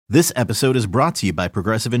This episode is brought to you by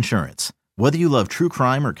Progressive Insurance. Whether you love true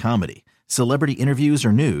crime or comedy, celebrity interviews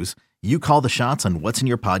or news, you call the shots on what's in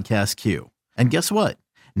your podcast queue. And guess what?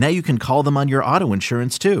 Now you can call them on your auto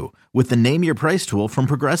insurance too with the Name Your Price tool from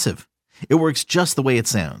Progressive. It works just the way it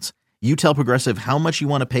sounds. You tell Progressive how much you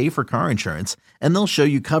want to pay for car insurance, and they'll show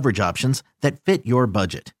you coverage options that fit your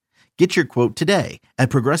budget. Get your quote today at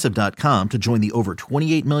Progressive.com to join the over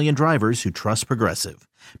 28 million drivers who trust Progressive.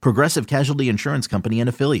 Progressive Casualty Insurance Company and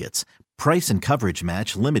Affiliates. Price and coverage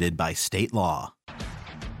match limited by state law.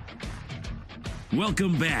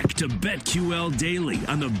 Welcome back to BetQL Daily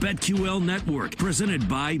on the BetQL Network, presented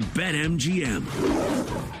by BetMGM.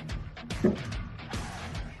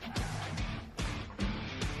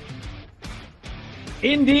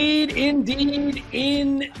 Indeed.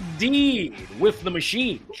 With the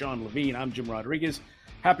machine, Sean Levine, I'm Jim Rodriguez.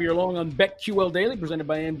 Happy you're along on BetQL Daily, presented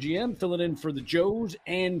by MGM, filling in for the Joes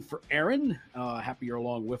and for Aaron. Happy you're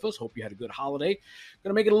along with us. Hope you had a good holiday. Going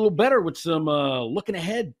to make it a little better with some looking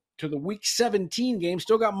ahead to the Week 17 game.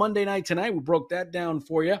 Still got Monday night tonight. We broke that down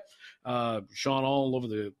for you. Sean all over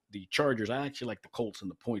the Chargers. I actually like the Colts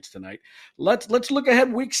and the points tonight. Let's look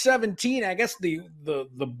ahead Week 17. I guess the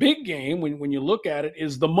big game when you look at it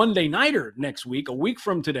is the Monday nighter next week, a week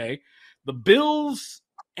from today. The Bills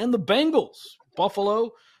and the Bengals.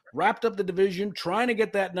 Buffalo wrapped up the division, trying to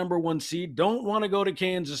get that number one seed. Don't want to go to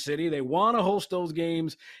Kansas City. They want to host those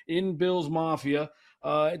games in Bills Mafia.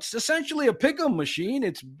 It's essentially a pick'em machine.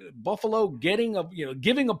 It's Buffalo giving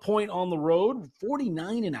a point on the road,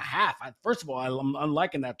 49.5. First of all, I'm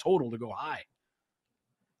liking that total to go high.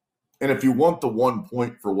 And if you want the 1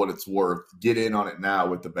 point for what it's worth, get in on it now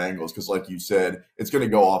with the Bengals because, like you said, it's going to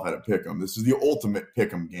go off at a pick'em. This is the ultimate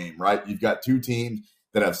pick'em game, right? You've got two teams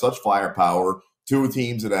that have such firepower, two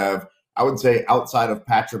teams that have, I would say, outside of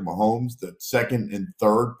Patrick Mahomes, the second and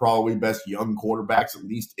third probably best young quarterbacks, at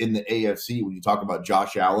least in the AFC, when you talk about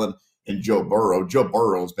Josh Allen and Joe Burrow. Joe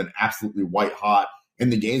Burrow has been absolutely white hot in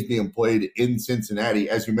the games being played in Cincinnati.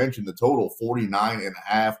 As you mentioned, the total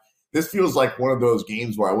 49.5. This feels like one of those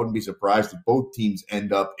games where I wouldn't be surprised if both teams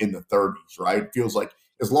end up in the 30s, right? It feels like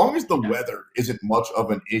as long as the weather isn't much of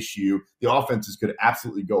an issue, the offenses could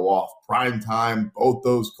absolutely go off. Prime time, both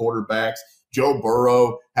those quarterbacks. Joe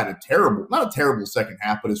Burrow had not a terrible second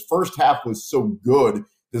half, but his first half was so good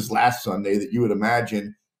this last Sunday that you would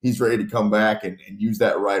imagine he's ready to come back and use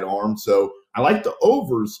that right arm. So I like the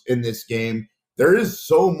overs in this game. There is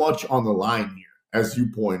so much on the line here, as you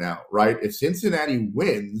point out, right? If Cincinnati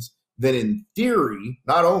wins, then in theory,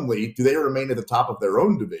 not only do they remain at the top of their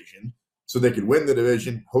own division, so they could win the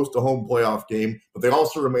division, host a home playoff game, but they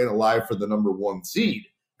also remain alive for the number one seed.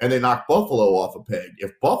 And they knock Buffalo off a peg.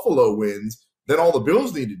 If Buffalo wins, then all the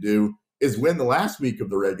Bills need to do is win the last week of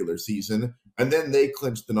the regular season, and then they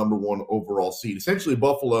clinch the number one overall seed. Essentially,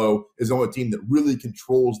 Buffalo is the only team that really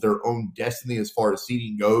controls their own destiny as far as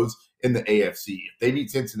seeding goes in the AFC. If they beat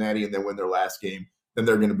Cincinnati and then win their last game, then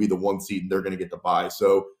they're going to be the one seed and they're going to get the bye.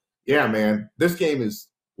 So, yeah, man, this game is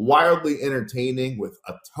wildly entertaining with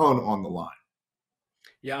a ton on the line.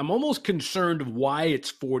 Yeah, I'm almost concerned of why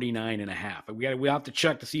it's 49.5. We have to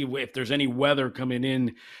check to see if there's any weather coming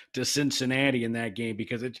in to Cincinnati in that game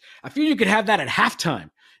because I feel you could have that at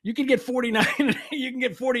halftime. You can get 49. You can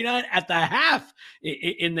get 49 at the half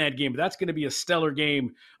in that game. But that's going to be a stellar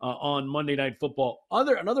game on Monday Night Football.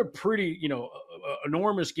 Another pretty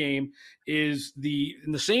enormous game is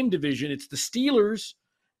in the same division. It's the Steelers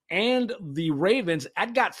and the Ravens.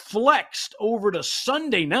 That got flexed over to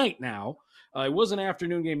Sunday night now. It was an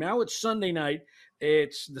afternoon game. Now it's Sunday night.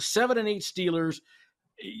 It's the 7-8 Steelers.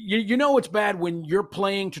 You know it's bad when you're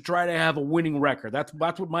playing to try to have a winning record. That's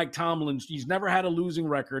what Mike Tomlin's. He's never had a losing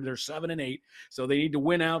record. They're 7-8, so they need to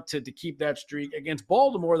win out to keep that streak against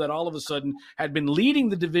Baltimore. That all of a sudden had been leading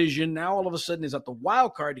the division. Now all of a sudden is at the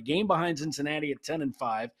wild card, the game behind Cincinnati at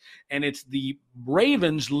 10-5, and it's the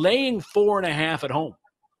Ravens laying 4.5 at home.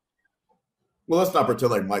 Well, let's not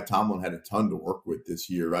pretend like Mike Tomlin had a ton to work with this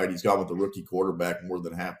year, right? He's gone with the rookie quarterback more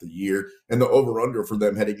than half the year, and the over-under for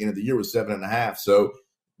them heading into the year was 7.5. So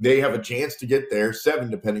they have a chance to get there, 7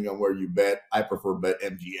 depending on where you bet. I prefer bet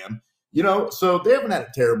MGM. So they haven't had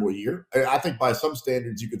a terrible year. I think by some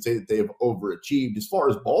standards you could say that they have overachieved. As far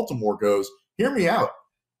as Baltimore goes, hear me out.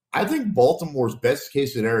 I think Baltimore's best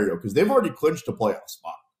case scenario, because they've already clinched a playoff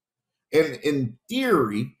spot. And in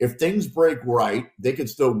theory, if things break right, they could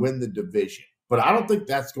still win the division. But I don't think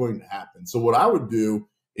that's going to happen. So what I would do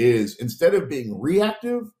is instead of being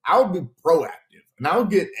reactive, I would be proactive. And I would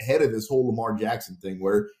get ahead of this whole Lamar Jackson thing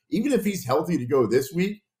where even if he's healthy to go this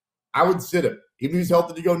week, I would sit him. Even if he's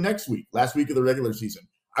healthy to go next week, last week of the regular season,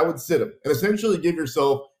 I would sit him and essentially give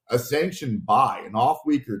yourself a sanctioned bye, an off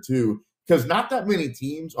week or two, because not that many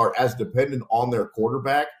teams are as dependent on their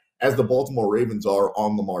quarterback as the Baltimore Ravens are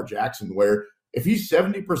on Lamar Jackson, where if he's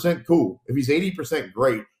 70% cool, if he's 80%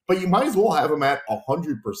 great, but you might as well have him at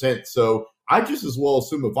 100%. So I just as well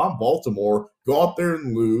assume if I'm Baltimore, go out there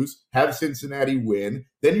and lose, have Cincinnati win,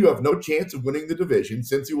 then you have no chance of winning the division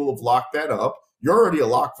since you will have locked that up. You're already a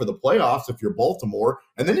lock for the playoffs if you're Baltimore,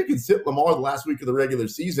 and then you can sit Lamar the last week of the regular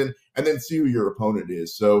season and then see who your opponent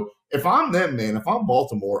is. So if I'm them, man, if I'm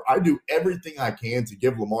Baltimore, I do everything I can to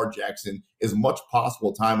give Lamar Jackson as much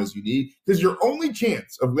possible time as you need, because your only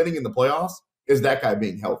chance of winning in the playoffs is that guy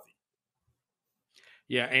being healthy.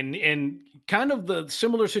 Yeah, and kind of the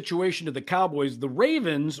similar situation to the Cowboys, the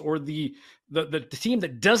Ravens, or the team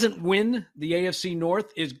that doesn't win the AFC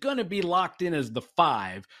North, is going to be locked in as the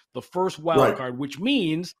 5, the first wild card, which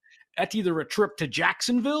means that's either a trip to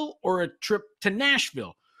Jacksonville or a trip to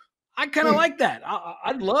Nashville. I kind of like that.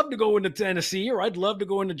 I'd love to go into Tennessee, or I'd love to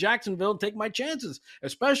go into Jacksonville and take my chances,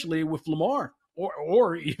 especially with Lamar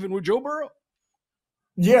or even with Joe Burrow.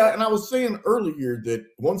 Yeah, and I was saying earlier that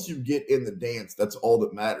once you get in the dance, that's all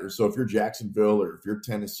that matters. So if you're Jacksonville, or if you're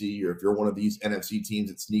Tennessee, or if you're one of these NFC teams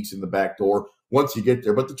that sneaks in the back door, once you get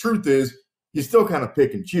there. But the truth is, you still kind of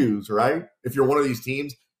pick and choose, right? If you're one of these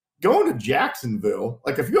teams, going to Jacksonville,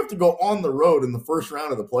 like if you have to go on the road in the first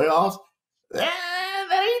round of the playoffs, that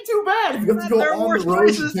ain't too bad. If you have to go on the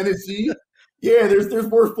road to Tennessee, yeah, there's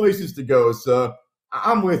worse places to go. So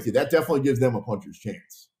I'm with you. That definitely gives them a puncher's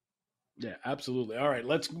chance. Yeah, absolutely. All right,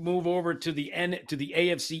 let's move over to the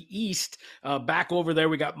AFC East. Back over there,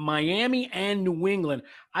 we got Miami and New England.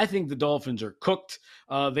 I think the Dolphins are cooked.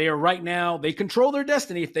 They are right now, they control their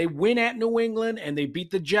destiny. If they win at New England and they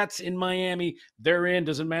beat the Jets in Miami, they're in.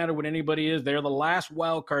 Doesn't matter what anybody is. They're the last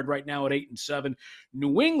wild card right now at 8-7.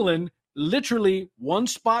 New England, literally one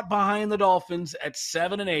spot behind the Dolphins at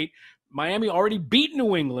 7-8. Miami already beat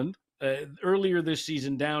New England earlier this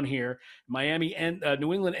season down here. Miami and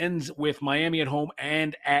New England ends with Miami at home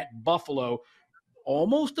and at Buffalo.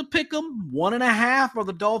 Almost a pick 'em. 1.5 are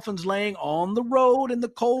the Dolphins laying on the road in the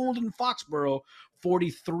cold in Foxborough.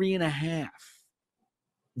 43.5.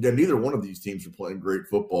 Yeah, neither one of these teams are playing great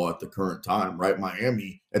football at the current time, right?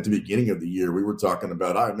 Miami, at the beginning of the year, we were talking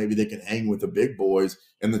about, all right, maybe they can hang with the big boys.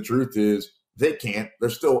 And the truth is, they can't. They're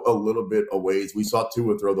still a little bit a ways. We saw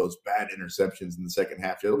Tua throw those bad interceptions in the second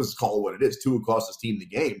half. Let's just call it what it is. Tua cost his team the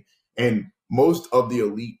game. And most of the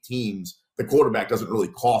elite teams, the quarterback doesn't really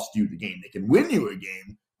cost you the game. They can win you a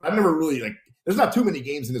game. I've never really, there's not too many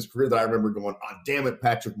games in his career that I remember going, oh, damn it,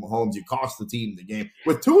 Patrick Mahomes, you cost the team the game.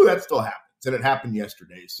 With Tua, that still happens, and it happened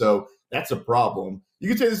yesterday. So that's a problem. You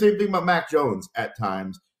can say the same thing about Mac Jones at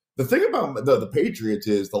times. The thing about the Patriots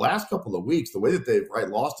is the last couple of weeks, the way that they've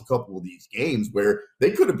lost a couple of these games where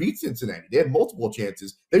they could have beat Cincinnati. They had multiple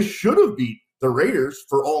chances. They should have beat the Raiders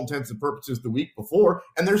for all intents and purposes the week before,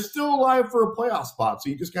 and they're still alive for a playoff spot. So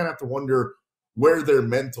you just kind of have to wonder where their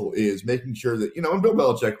mental is, making sure that, and Bill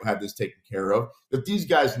Belichick will have this taken care of, that these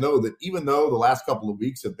guys know that even though the last couple of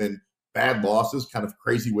weeks have been bad losses, kind of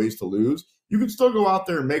crazy ways to lose, you can still go out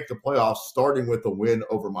there and make the playoffs, starting with a win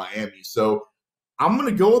over Miami. So I'm going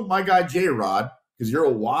to go with my guy, J-Rod, because you're a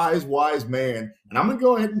wise, wise man. And I'm going to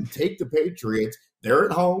go ahead and take the Patriots. They're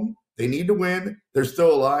at home. They need to win. They're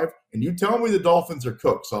still alive. And you tell me the Dolphins are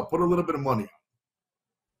cooked. So I'll put a little bit of money on.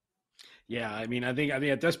 Yeah, I think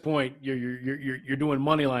at this point you're doing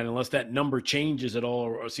money line unless that number changes at all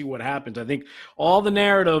or see what happens. I think all the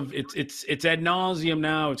narrative it's ad nauseum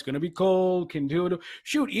now. It's going to be cold. Can do it.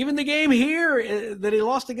 Shoot, even the game here that he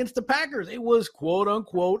lost against the Packers, it was quote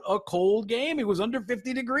unquote a cold game. It was under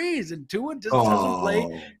 50 degrees, and Tua just doesn't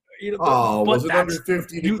play. Was it under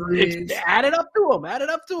 50 degrees? Add it up to him.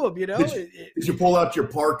 Did you pull out your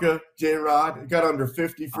parka, J-Rod? It got under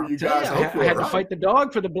 50 for you guys. I had to fight the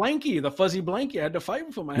dog for the blankie, the fuzzy blankie. I had to fight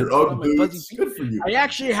with him. Your Ugg boots. Good for you. I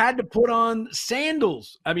actually had to put on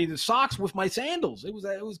sandals. The socks with my sandals. It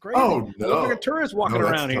was crazy. Oh, no. I looked like a tourist walking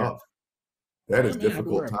around here. Tough. That is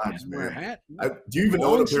difficult times, man. Do you even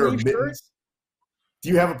own a pair of mittens? Do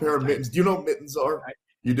you have a pair of mittens? Do you know what mittens are?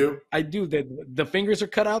 You do? I do. The fingers are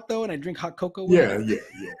cut out, though, and I drink hot cocoa with it.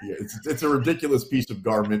 Yeah. It's a ridiculous piece of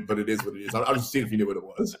garment, but it is what it is. I was just seeing if you knew what it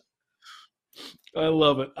was. I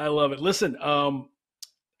love it. Listen, how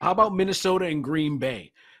about Minnesota and Green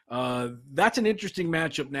Bay? That's an interesting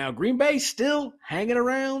matchup now. Green Bay still hanging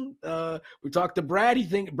around. We talked to Brad.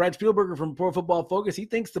 Brad Spielberger from Pro Football Focus. He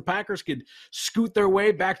thinks the Packers could scoot their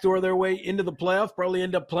way, backdoor their way into the playoffs, probably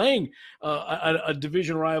end up playing a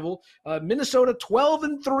division rival. Minnesota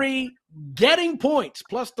 12-3, getting points,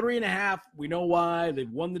 plus 3.5. We know why.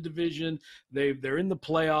 They've won the division. They're in the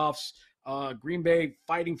playoffs. Green Bay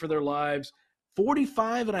fighting for their lives.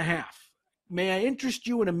 45.5. May I interest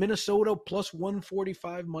you in a Minnesota plus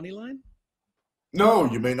 145 money line? No,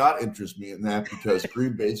 you may not interest me in that because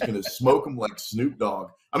Green Bay's going to smoke them like Snoop Dogg.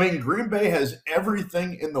 I mean, Green Bay has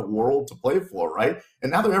everything in the world to play for, right?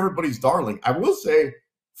 And now they're everybody's darling. I will say,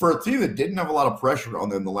 for a team that didn't have a lot of pressure on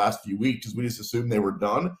them the last few weeks, because we just assumed they were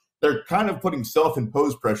done, they're kind of putting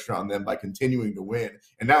self-imposed pressure on them by continuing to win.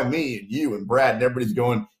 And now me and you and Brad and everybody's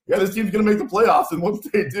going, yeah, this team's going to make the playoffs, and once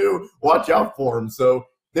they do, watch out for them. So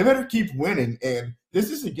they better keep winning. And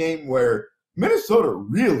this is a game where Minnesota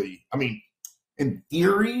really, I mean, in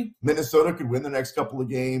theory, Minnesota could win the next couple of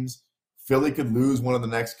games. Philly could lose one of the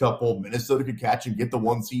next couple. Minnesota could catch and get the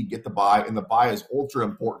 1 seed, get the bye, and the bye is ultra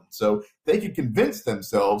important. So they could convince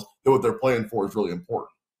themselves that what they're playing for is really important.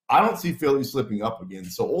 I don't see Philly slipping up again.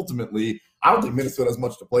 So ultimately, I don't think Minnesota has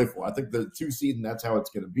much to play for. I think they're 2 seed, and that's how it's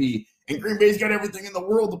going to be. And Green Bay's got everything in the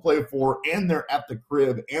world to play for, and they're at the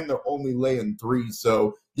crib, and they're only laying 3.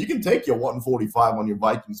 So you can take your 145 on your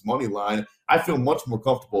Vikings money line. I feel much more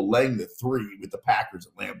comfortable laying the 3 with the Packers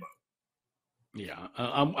at Lambeau. Yeah,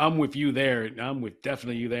 I'm with you there. I'm with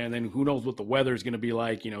definitely you there. And then who knows what the weather is going to be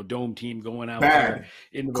like? Dome team going out there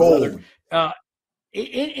into the cold weather.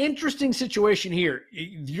 Interesting situation here.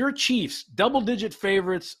 Your Chiefs, double-digit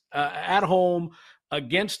favorites at home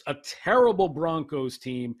against a terrible Broncos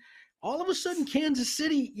team. All of a sudden, Kansas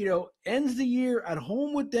City, ends the year at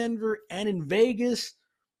home with Denver and in Vegas.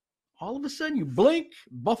 All of a sudden, you blink,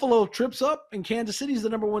 Buffalo trips up, and Kansas City's the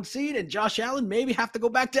number 1 seed, and Josh Allen maybe have to go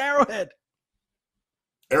back to Arrowhead.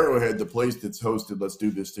 Arrowhead, the place that's hosted, let's do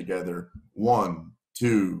this together, 1,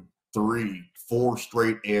 2, 3, 4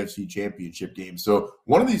 straight AFC championship games. So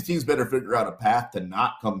one of these teams better figure out a path to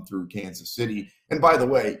not come through Kansas City. And by the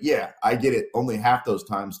way, yeah, I get it. Only half those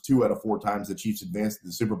times, 2 out of 4 times the Chiefs advanced to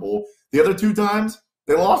the Super Bowl. The other 2 times,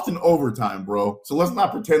 they lost in overtime, bro. So let's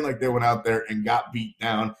not pretend like they went out there and got beat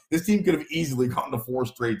down. This team could have easily gone to 4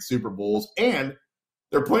 straight Super Bowls. And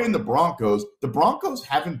they're playing the Broncos. The Broncos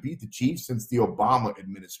haven't beat the Chiefs since the Obama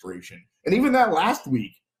administration. And even that last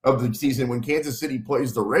week of the season when Kansas City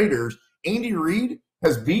plays the Raiders, Andy Reid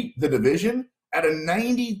has beat the division at a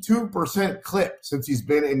 92% clip since he's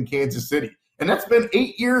been in Kansas City. And that's been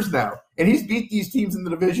 8 years now. And he's beat these teams in the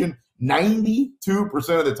division 92%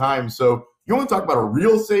 of the time. So you want to talk about a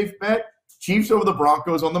real safe bet? Chiefs over the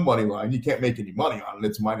Broncos on the money line. You can't make any money on it.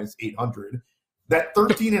 It's minus 800. That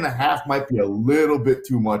 13.5 might be a little bit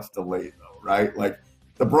too much delayed, though, right? Like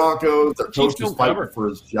the Broncos, their coach is fighting for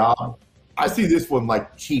his job. I see this one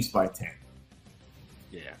like Chiefs by 10.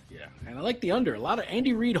 Yeah. And I like the under. A lot of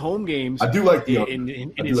Andy Reid home games. I do like the under.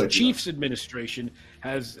 In his Chiefs administration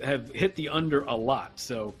have hit the under a lot.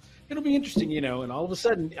 So it'll be interesting, and all of a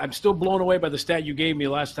sudden, I'm still blown away by the stat you gave me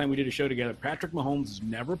last time we did a show together. Patrick Mahomes has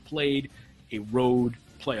never played a road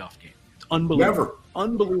playoff game. It's unbelievable. Never.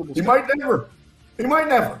 Unbelievable. He might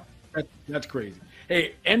never. That's crazy.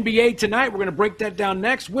 Hey, NBA tonight, we're going to break that down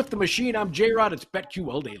next. With the machine, I'm J-Rod. It's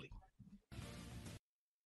BetQL Daily.